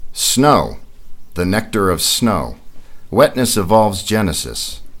Snow, the nectar of snow. Wetness evolves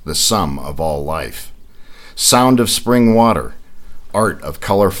Genesis, the sum of all life. Sound of spring water, art of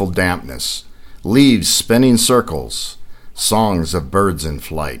colorful dampness, leaves spinning circles, songs of birds in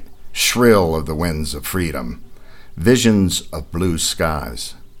flight, shrill of the winds of freedom, visions of blue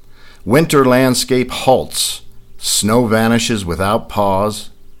skies. Winter landscape halts, snow vanishes without pause,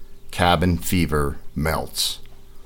 cabin fever melts.